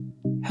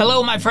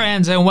Hello, my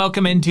friends, and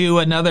welcome into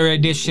another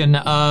edition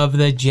of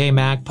the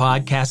JayMac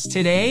podcast.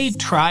 Today,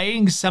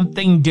 trying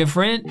something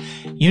different.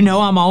 You know,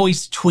 I'm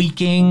always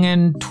tweaking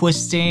and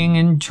twisting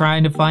and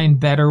trying to find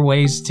better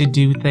ways to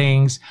do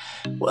things.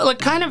 Well, it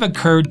kind of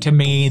occurred to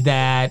me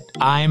that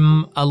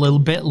I'm a little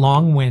bit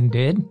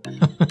long-winded.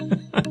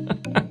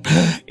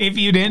 If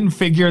you didn't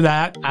figure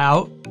that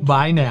out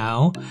by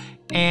now.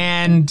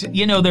 And,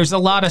 you know, there's a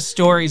lot of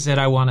stories that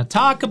I want to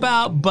talk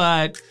about,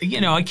 but,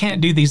 you know, I can't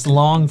do these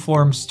long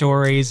form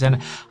stories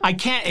and I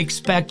can't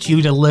expect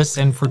you to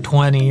listen for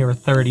 20 or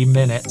 30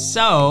 minutes.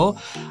 So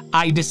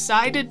I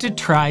decided to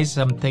try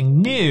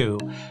something new.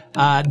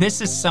 This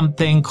is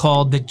something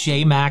called the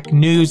JayMac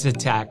News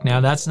Attack.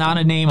 Now, that's not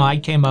a name I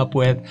came up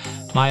with.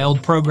 My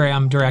old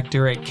program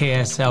director at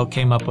KSL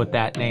came up with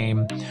that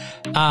name.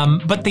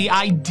 But the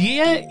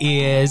idea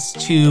is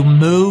to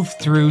move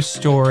through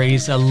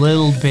stories a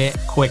little bit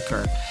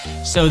quicker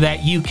so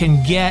that you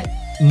can get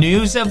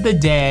news of the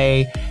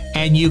day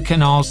and you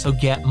can also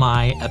get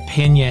my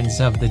opinions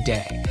of the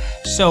day.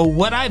 So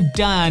what I've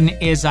done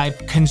is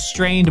I've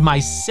constrained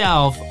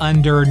myself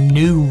under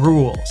new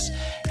rules.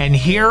 And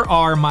here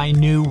are my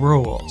new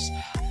rules.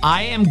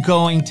 I am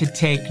going to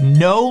take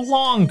no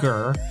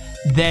longer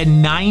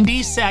than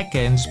 90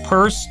 seconds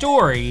per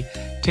story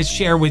to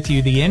share with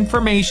you the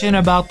information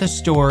about the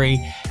story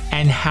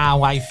and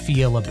how I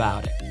feel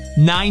about it.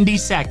 90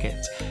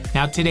 seconds.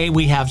 Now today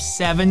we have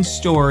 7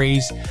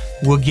 stories.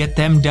 We'll get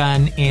them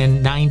done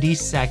in 90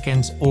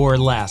 seconds or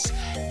less.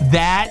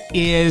 That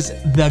is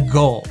the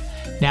goal.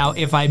 Now,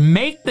 if I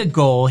make the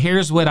goal,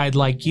 here's what I'd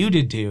like you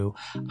to do.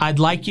 I'd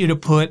like you to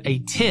put a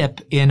tip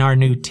in our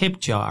new tip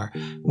jar,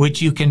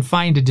 which you can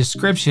find a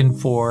description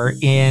for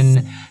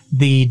in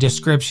the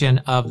description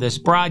of this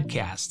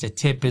broadcast. A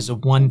tip is a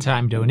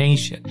one-time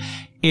donation.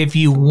 If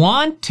you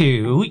want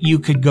to, you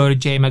could go to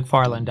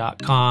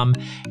jaymcfarland.com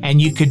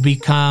and you could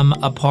become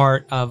a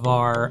part of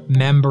our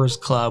members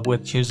club,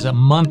 which is a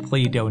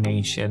monthly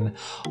donation.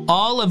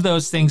 All of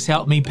those things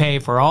help me pay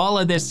for all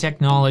of this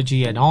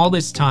technology and all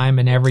this time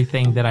and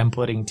everything that I'm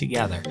putting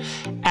together.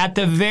 At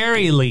the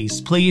very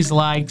least, please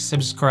like,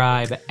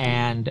 subscribe,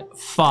 and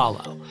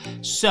follow.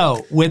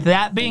 So with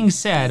that being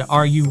said,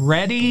 are you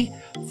ready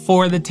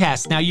for the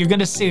test? Now you're going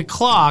to see a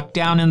clock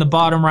down in the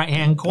bottom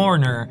right-hand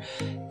corner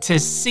to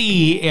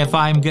see if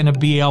I'm going to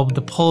be able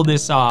to pull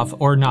this off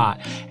or not.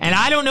 And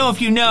I don't know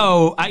if you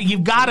know,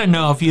 you've got to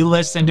know if you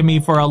listen to me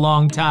for a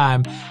long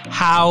time,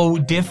 how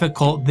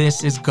difficult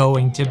this is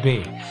going to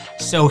be.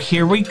 So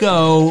here we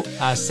go.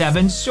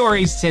 7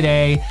 stories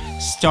today,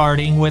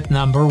 starting with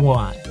number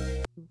 1.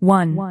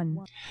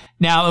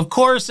 Now, of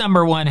course,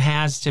 number 1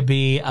 has to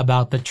be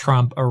about the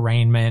Trump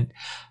arraignment.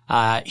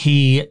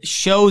 He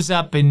shows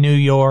up in New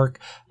York.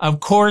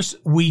 Of course,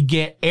 we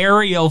get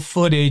aerial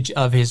footage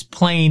of his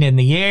plane in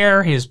the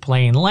air, his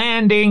plane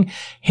landing,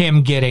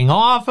 him getting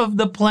off of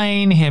the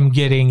plane, him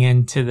getting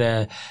into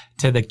the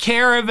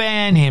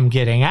caravan, him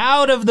getting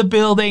out of the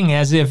building,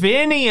 as if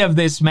any of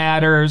this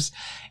matters.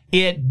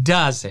 It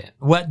doesn't.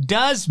 What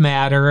does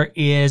matter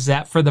is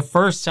that for the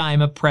first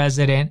time, a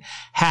president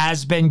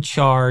has been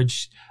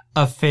charged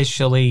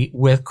officially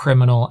with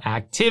criminal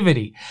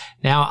activity.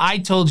 Now, I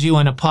told you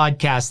in a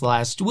podcast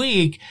last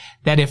week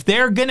that if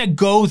they're going to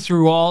go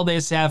through all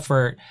this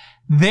effort,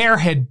 there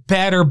had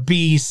better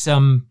be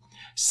some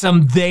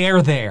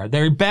there.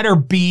 There better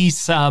be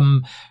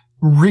some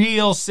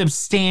real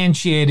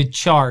substantiated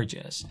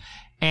charges.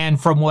 And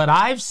from what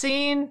I've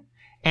seen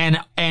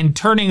and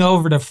turning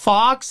over to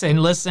Fox and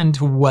listen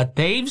to what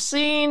they've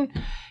seen,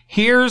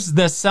 here's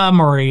the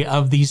summary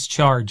of these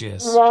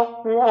charges.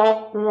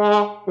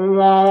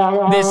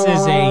 This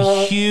is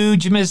a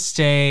huge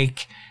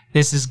mistake.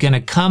 This is going to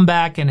come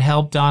back and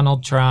help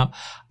Donald Trump.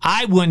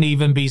 I wouldn't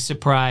even be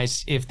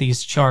surprised if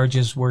these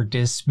charges were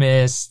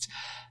dismissed.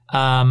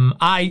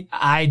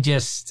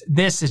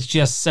 This is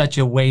just such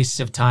a waste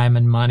of time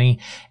and money.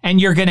 And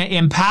you're going to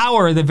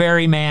empower the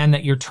very man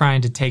that you're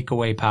trying to take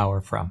away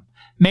power from.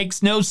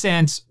 Makes no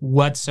sense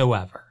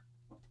whatsoever.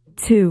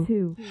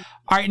 2.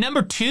 All right,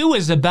 number 2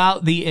 is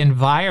about the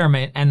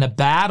environment and the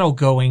battle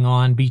going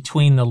on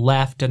between the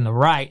left and the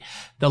right.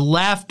 The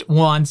left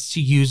wants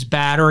to use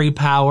battery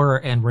power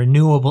and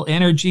renewable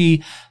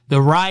energy.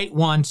 The right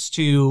wants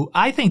to,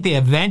 I think they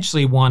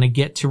eventually want to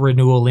get to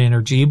renewable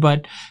energy,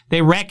 but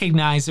they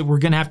recognize that we're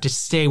going to have to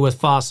stay with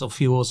fossil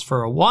fuels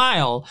for a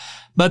while.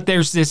 But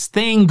there's this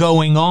thing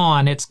going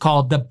on. It's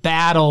called the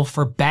battle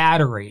for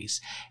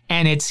batteries,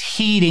 and it's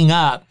heating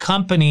up.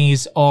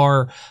 Companies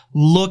are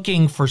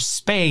looking for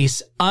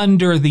space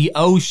under the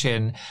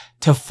ocean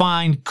to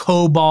find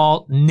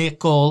cobalt,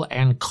 nickel,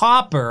 and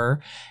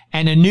copper.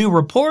 And a new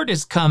report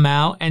has come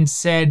out and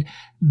said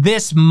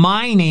this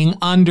mining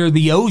under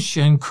the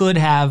ocean could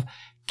have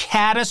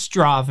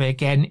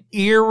catastrophic and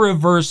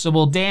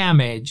irreversible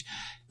damage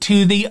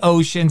to the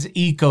ocean's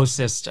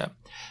ecosystem.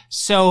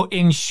 So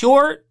in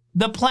short,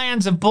 the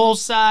plans of both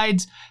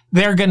sides,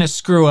 they're going to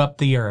screw up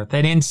the earth.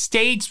 And in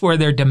states where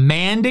they're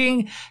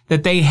demanding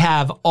that they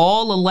have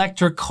all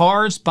electric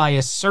cars by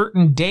a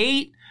certain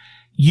date,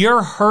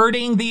 You're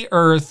hurting the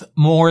earth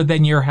more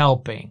than you're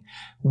helping.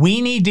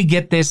 We need to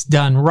get this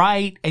done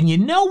right. And you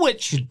know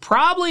what should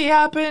probably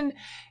happen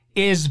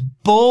is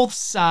both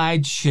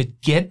sides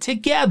should get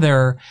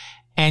together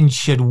and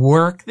should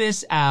work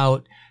this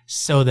out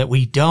so that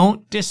we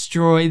don't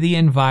destroy the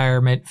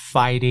environment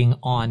fighting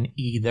on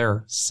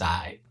either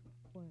side.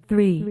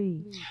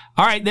 3.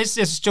 All right, this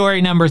is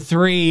story number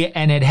 3,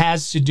 and it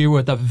has to do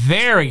with a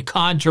very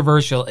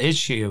controversial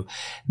issue.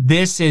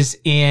 This is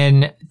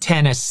in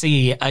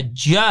Tennessee. A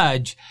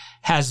judge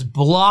has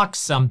blocked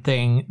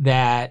something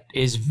that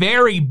is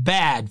very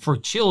bad for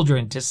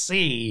children to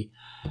see.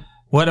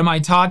 What am I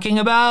talking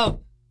about?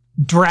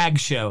 Drag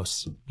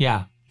shows.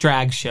 Yeah,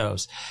 drag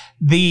shows.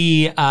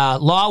 The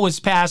law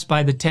was passed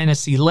by the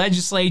Tennessee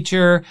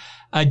legislature.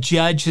 A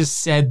judge has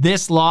said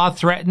this law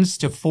threatens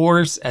to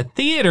force a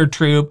theater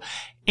troupe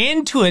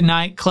into a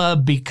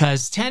nightclub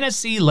because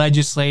Tennessee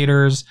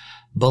legislators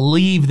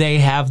believe they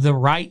have the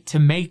right to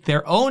make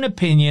their own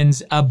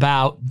opinions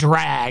about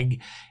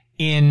drag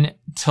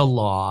into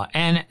law.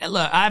 And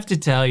look, I have to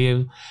tell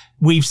you,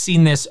 we've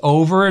seen this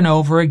over and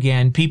over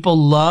again. People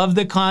love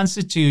the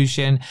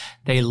Constitution.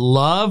 They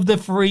love the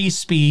free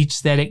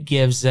speech that it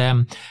gives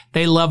them.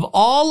 They love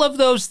all of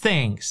those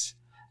things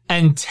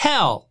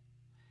until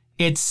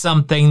it's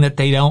something that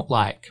they don't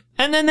like.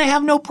 And then they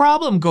have no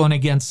problem going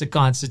against the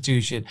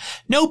Constitution.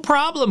 No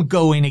problem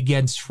going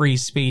against free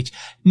speech.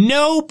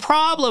 No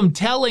problem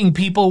telling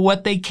people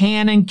what they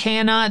can and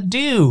cannot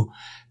do.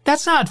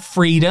 That's not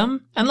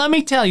freedom. And let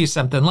me tell you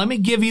something. Let me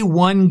give you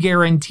one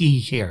guarantee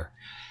here.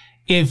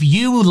 If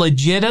you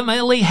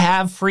legitimately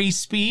have free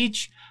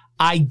speech,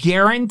 I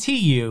guarantee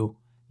you,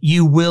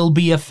 you will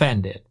be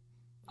offended.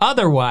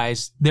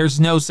 Otherwise, there's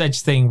no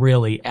such thing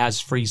really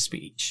as free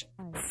speech.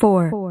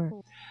 4.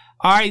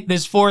 All right,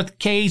 this fourth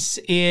case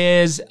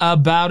is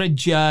about a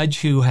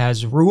judge who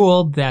has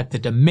ruled that the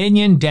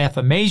Dominion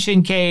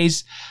defamation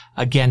case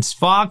against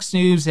Fox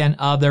News and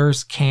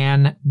others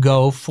can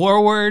go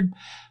forward.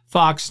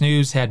 Fox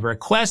News had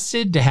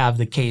requested to have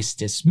the case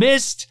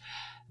dismissed.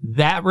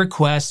 That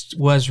request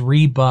was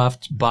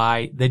rebuffed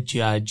by the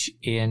judge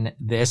in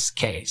this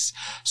case.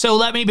 So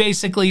let me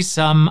basically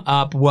sum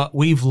up what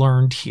we've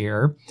learned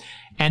here.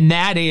 And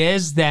that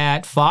is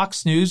that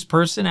Fox News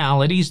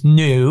personalities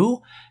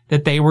knew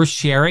that they were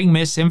sharing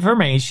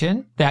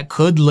misinformation that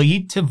could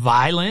lead to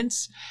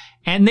violence.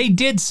 And they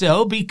did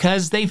so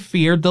because they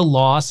feared the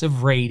loss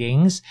of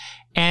ratings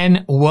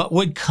and what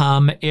would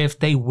come if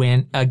they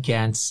went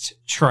against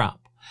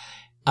Trump.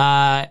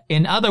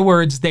 In other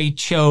words, they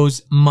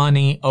chose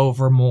money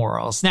over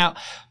morals. Now,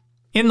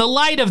 in the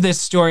light of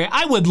this story,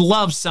 I would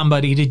love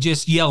somebody to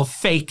just yell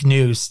fake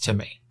news to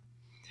me.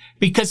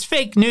 Because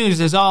fake news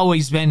has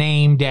always been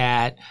aimed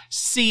at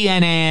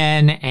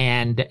CNN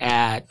and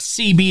at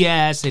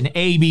CBS and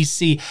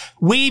ABC.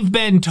 We've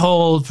been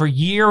told for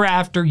year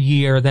after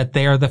year that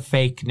they're the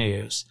fake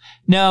news.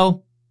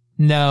 No.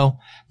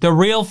 The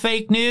real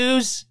fake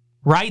news,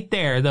 right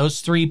there, those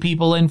 3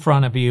 people in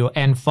front of you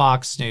and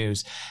Fox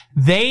News.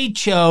 They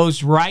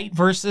chose right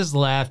versus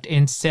left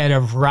instead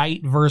of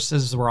right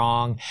versus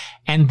wrong,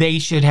 and they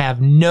should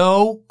have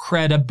no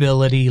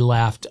credibility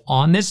left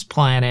on this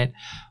planet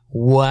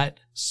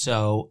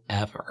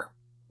whatsoever.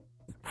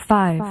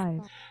 5.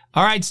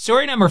 All right,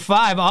 story number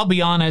 5. I'll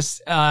be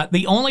honest.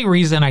 The only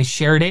reason I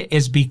shared it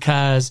is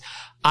because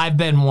I've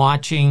been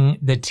watching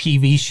the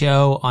TV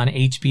show on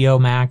HBO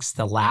Max,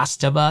 The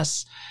Last of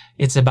Us.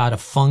 It's about a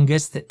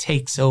fungus that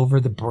takes over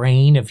the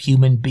brain of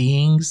human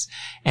beings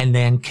and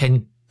then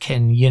can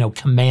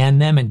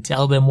command them and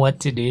tell them what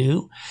to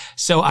do.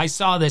 So I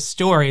saw this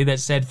story that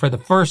said for the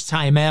first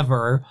time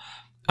ever,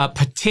 a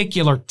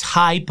particular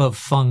type of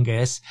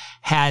fungus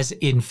has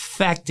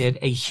infected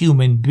a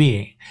human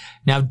being.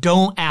 Now,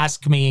 don't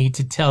ask me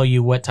to tell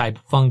you what type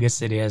of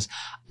fungus it is.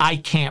 I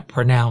can't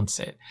pronounce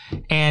it.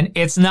 And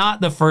it's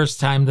not the first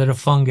time that a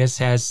fungus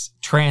has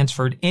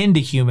transferred into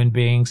human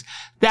beings.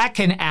 That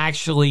can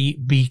actually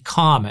be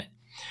common.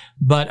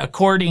 But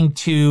according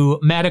to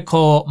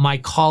medical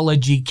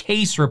mycology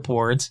case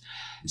reports,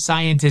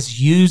 scientists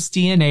use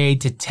DNA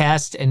to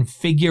test and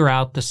figure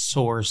out the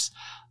source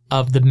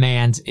of the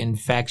man's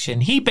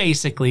infection. He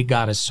basically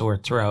got a sore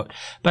throat.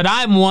 But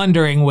I'm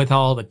wondering, with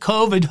all the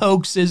COVID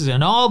hoaxes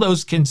and all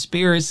those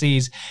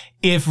conspiracies,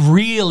 if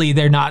really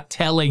they're not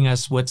telling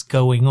us what's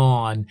going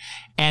on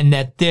and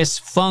that this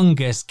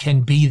fungus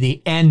can be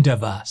the end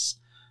of us.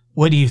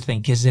 What do you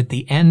think? Is it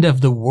the end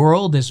of the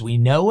world as we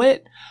know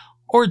it,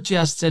 or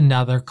just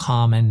another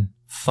common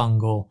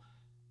fungal,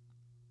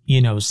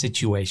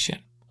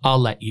 situation? I'll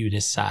let you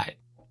decide.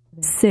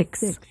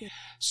 6.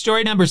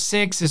 Story number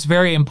 6 is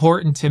very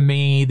important to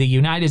me. The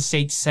United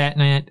States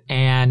Senate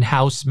and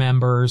House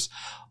members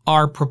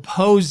are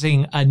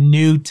proposing a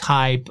new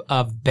type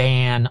of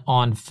ban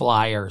on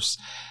flyers,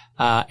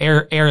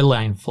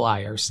 airline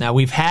flyers. Now,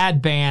 we've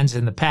had bans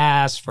in the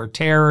past for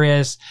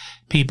terrorists,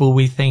 people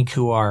we think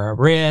who are a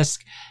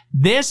risk.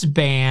 This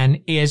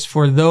ban is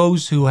for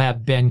those who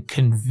have been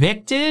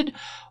convicted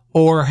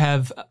or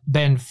have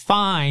been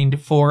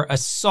fined for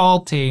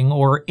assaulting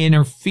or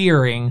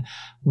interfering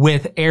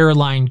with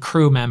airline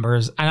crew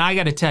members. And I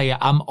got to tell you,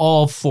 I'm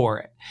all for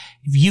it.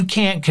 If you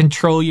can't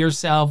control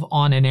yourself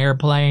on an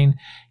airplane,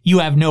 you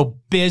have no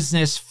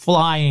business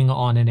flying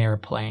on an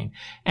airplane.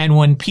 And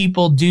when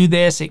people do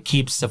this, it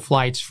keeps the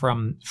flights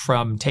from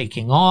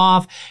taking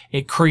off.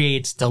 It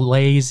creates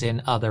delays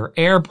in other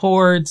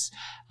airports.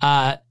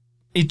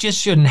 It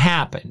just shouldn't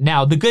happen.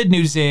 Now, the good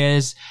news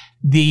is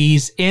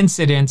these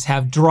incidents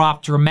have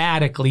dropped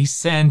dramatically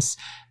since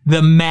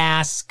the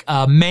mask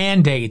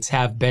mandates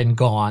have been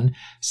gone.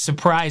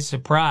 Surprise,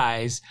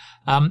 surprise.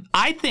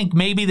 I think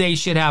maybe they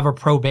should have a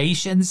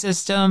probation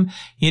system.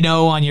 You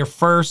know, on your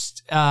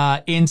first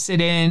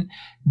incident,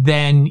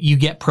 then you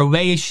get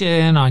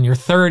probation. On your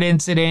third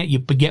incident, you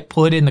get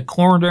put in the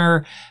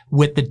corner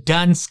with the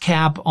dunce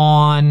cap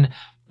on.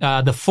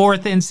 The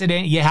fourth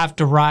incident, you have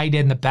to ride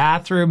in the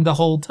bathroom the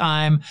whole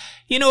time.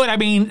 You know what I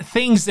mean?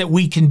 Things that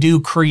we can do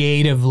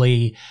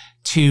creatively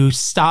to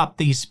stop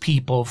these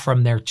people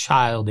from their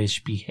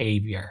childish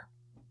behavior.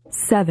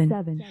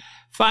 7.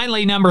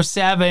 Finally, number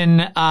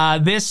 7,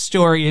 this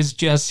story is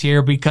just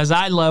here because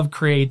I love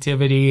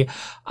creativity.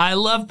 I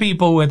love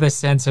people with a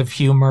sense of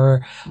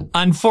humor.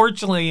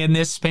 Unfortunately, in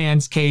this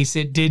man's case,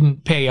 it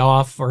didn't pay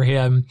off for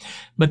him.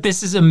 But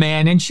this is a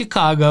man in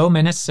Chicago,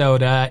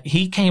 Minnesota.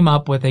 He came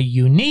up with a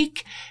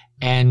unique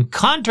and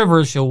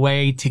controversial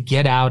way to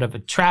get out of a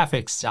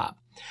traffic stop.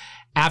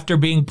 After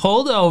being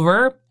pulled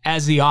over,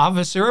 as the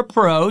officer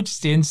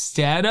approached,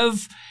 instead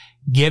of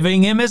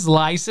giving him his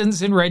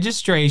license and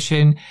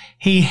registration,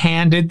 he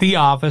handed the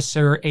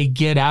officer a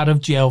get out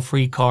of jail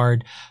free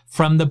card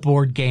from the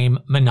board game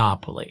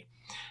Monopoly.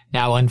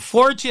 Now,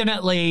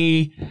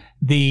 unfortunately,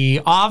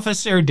 the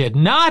officer did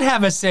not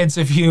have a sense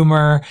of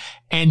humor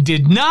and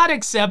did not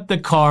accept the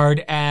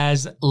card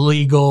as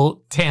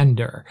legal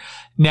tender.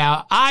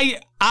 Now, I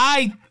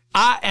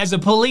as a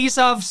police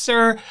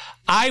officer,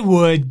 I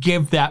would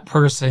give that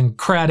person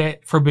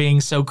credit for being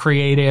so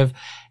creative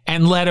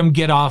and let him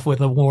get off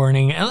with a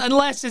warning,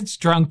 unless it's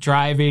drunk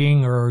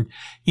driving or,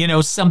 you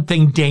know,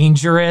 something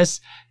dangerous.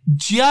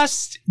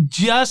 Just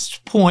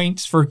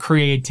points for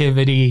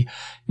creativity.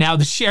 Now,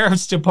 the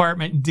sheriff's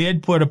department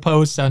did put a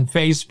post on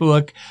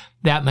Facebook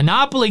that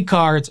Monopoly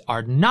cards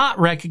are not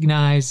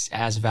recognized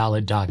as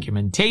valid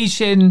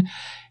documentation,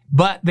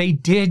 but they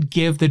did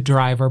give the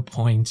driver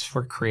points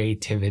for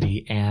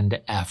creativity and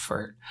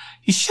effort.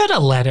 You should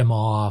have let him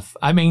off.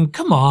 I mean,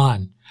 come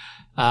on.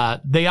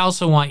 They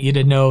also want you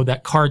to know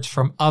that cards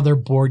from other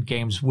board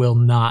games will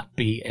not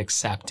be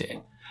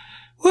accepted.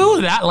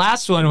 Woo, that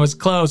last one was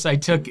close. I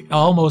took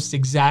almost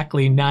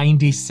exactly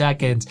 90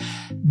 seconds.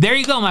 There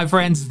you go, my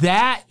friends.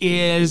 That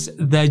is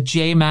the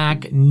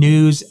JayMac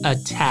News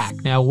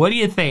Attack. Now, what do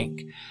you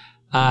think?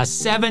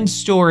 7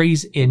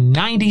 stories in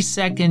 90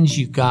 seconds.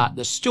 You got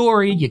the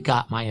story. You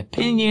got my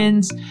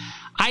opinions.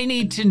 I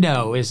need to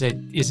know, is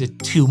it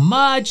too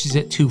much? Is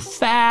it too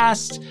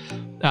fast?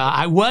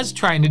 I was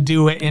trying to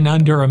do it in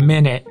under a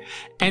minute,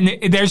 and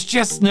there's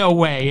just no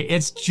way.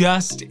 It's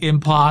just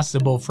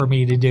impossible for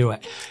me to do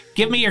it.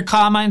 Give me your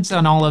comments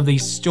on all of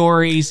these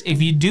stories.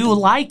 If you do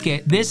like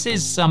it, this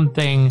is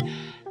something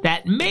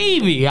that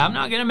maybe, I'm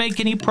not going to make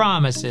any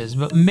promises,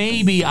 but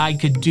maybe I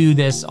could do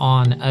this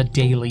on a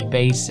daily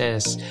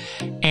basis.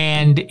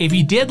 And if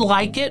you did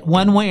like it,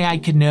 one way I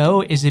could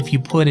know is if you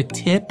put a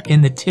tip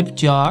in the tip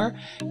jar.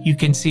 You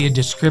can see a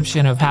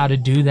description of how to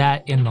do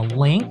that in the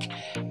link.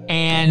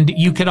 And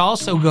you could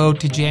also go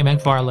to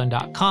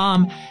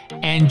jaymacfarland.com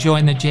and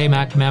join the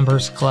JayMac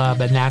Members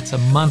Club, and that's a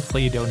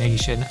monthly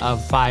donation of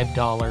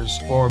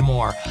 $5 or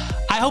more.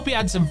 I hope you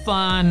had some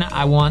fun.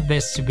 I want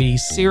this to be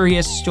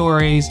serious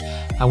stories.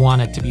 I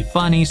want it to be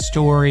funny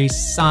stories,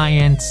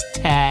 science,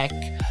 tech,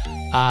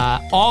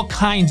 all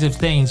kinds of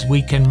things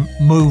we can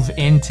move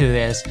into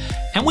this.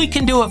 And we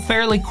can do it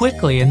fairly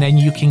quickly, and then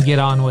you can get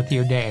on with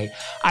your day.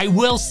 I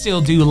will still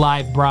do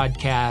live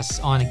broadcasts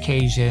on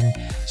occasion,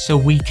 so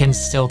we can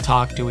still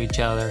talk to each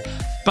other.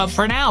 But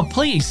for now,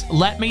 please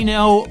let me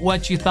know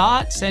what you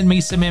thought. Send me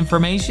some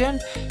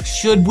information.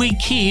 Should we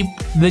keep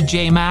the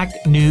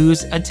JayMac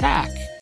News Attack?